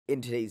In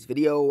today's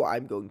video,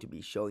 I'm going to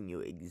be showing you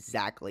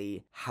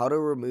exactly how to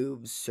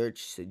remove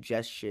search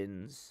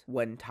suggestions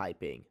when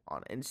typing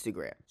on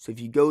Instagram. So if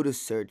you go to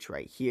search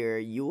right here,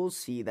 you will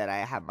see that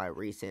I have my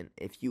recent.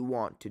 If you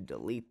want to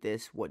delete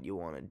this, what you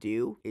want to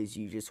do is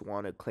you just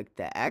want to click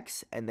the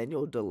X and then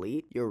you'll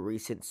delete your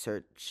recent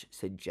search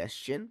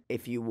suggestion.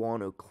 If you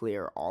want to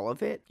clear all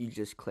of it, you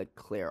just click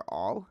clear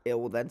all. It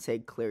will then say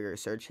clear your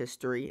search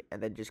history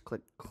and then just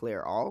click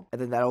clear all,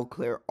 and then that'll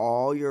clear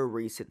all your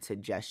recent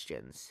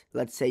suggestions.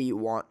 Let's say you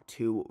want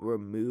to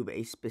remove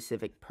a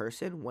specific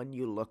person when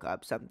you look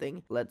up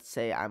something. Let's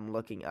say I'm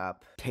looking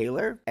up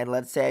Taylor, and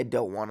let's say I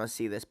don't want to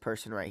see this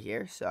person right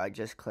here, so I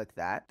just click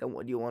that. Then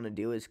what you want to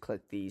do is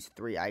click these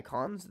three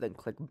icons, then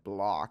click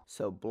block.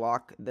 So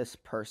block this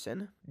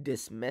person,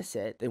 dismiss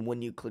it. Then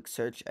when you click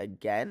search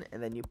again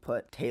and then you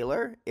put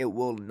Taylor, it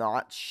will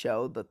not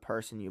show the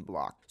person you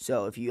blocked.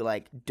 So if you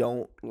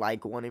don't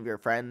like one of your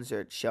friends,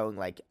 or it's showing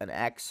like an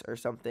X or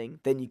something,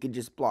 then you can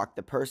just block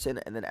the person,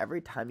 and then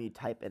every time you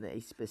type in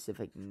a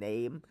specific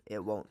name,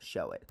 it won't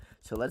show it.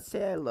 So let's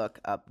say I look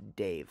up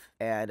Dave,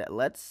 and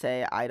let's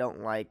say I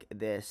don't like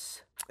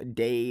this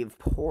Dave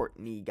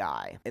Portney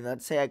guy, and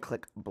let's say I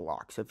click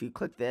block. So if you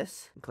click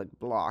this and click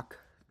block,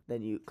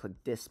 then you click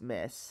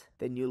dismiss,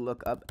 then you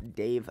look up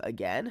Dave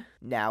again,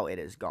 now it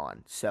is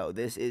gone. So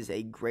this is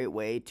a great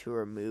way to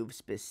remove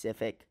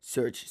specific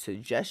search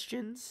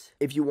suggestions.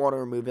 If you want to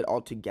remove it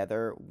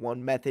altogether,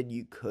 one method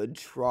you could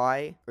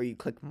try, or you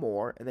click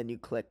more and then you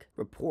click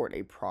report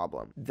a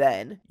problem.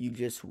 Then you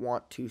just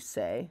want to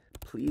say,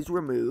 please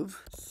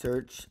remove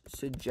search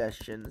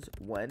suggestions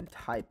when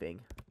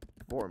typing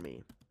for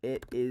me.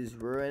 It is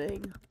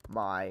ruining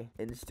my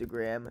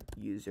Instagram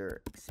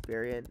user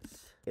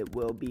experience. It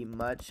will be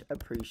much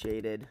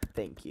appreciated.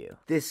 Thank you.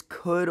 This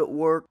could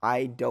work.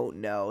 I don't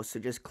know. So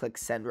just click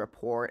send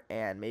report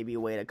and maybe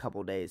wait a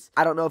couple days.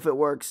 I don't know if it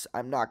works.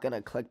 I'm not going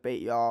to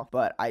clickbait y'all,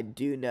 but I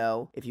do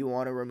know if you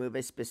want to remove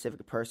a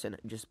specific person,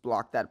 just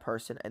block that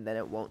person and then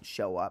it won't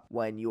show up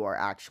when you are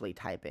actually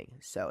typing.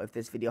 So if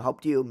this video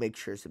helped you, make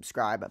sure to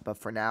subscribe. But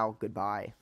for now, goodbye.